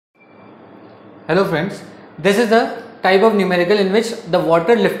Hello friends, this is the type of numerical in which the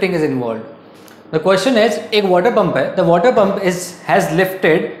water lifting is involved. The question is, एक water pump है, the water pump has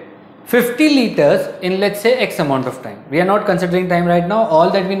lifted 50 liters in let's say X amount of time. We are not considering time right now,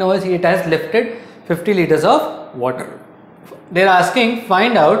 all that we know is it has lifted 50 liters of water. They are asking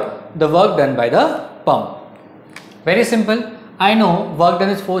find out the work done by the pump. Very simple, I know work done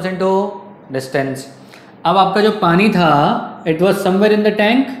is force into distance. अब आपका जो पानी था, it was somewhere in the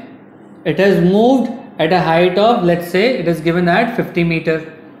tank. It has moved at a height of, let's say it is given at 50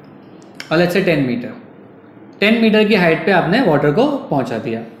 meter or let's say 10 meter. 10 meter की height पे आपने water को पहुंचा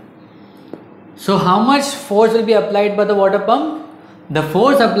दिया. So how much force will be applied by the water pump? The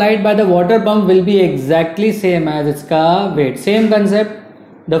force applied by the water pump will be exactly same as इसका weight. Same concept.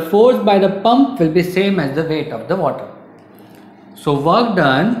 The force by the pump will be same as the weight of the water. So work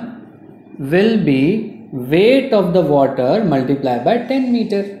done will be weight of the water multiplied by 10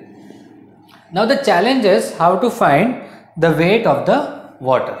 meter. Now the challenge is how to find the weight of the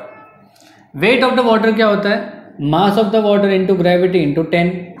water. Weight of the water क्या होता है? Mass of the water into gravity into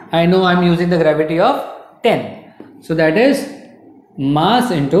 10. I know I am using the gravity of 10. So that is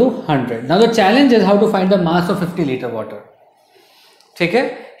mass into 100. Now the challenge is how to find the mass of 50 liter water. ठीक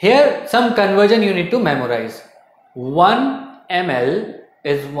है? Here some conversion you need to memorize. 1 ml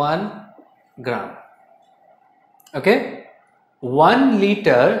is 1 gram. Okay? 1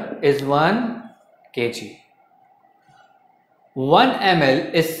 liter is 1 kg. 1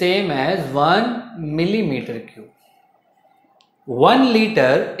 ml is same as 1 millimeter cube. 1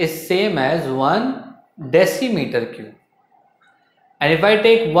 liter is same as 1 decimeter cube. And if I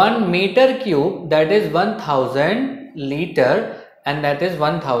take 1 meter cube, that is 1000 liter and that is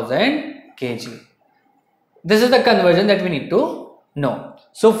 1000 kg. This is the conversion that we need to know.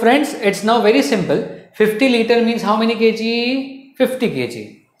 So friends, it's now very simple. 50 liter means how many kg? 50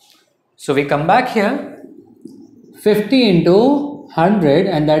 kg. So we come back here, 50 into 100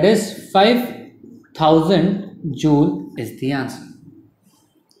 and that is 5000 joule is the answer.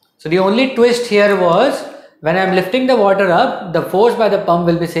 So the only twist here was when I am lifting the water up, the force by the pump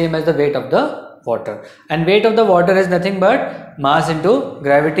will be same as the weight of the water. And weight of the water is nothing but mass into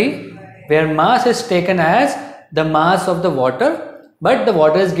gravity, where mass is taken as the mass of the water, but the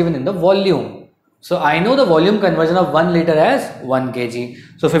water is given in the volume. So I know the volume conversion of 1 liter as 1 kg.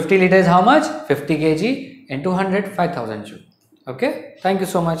 So 50 liter is how much? 50 kg into 100, 5000 joule. Okay. Thank you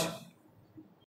so much.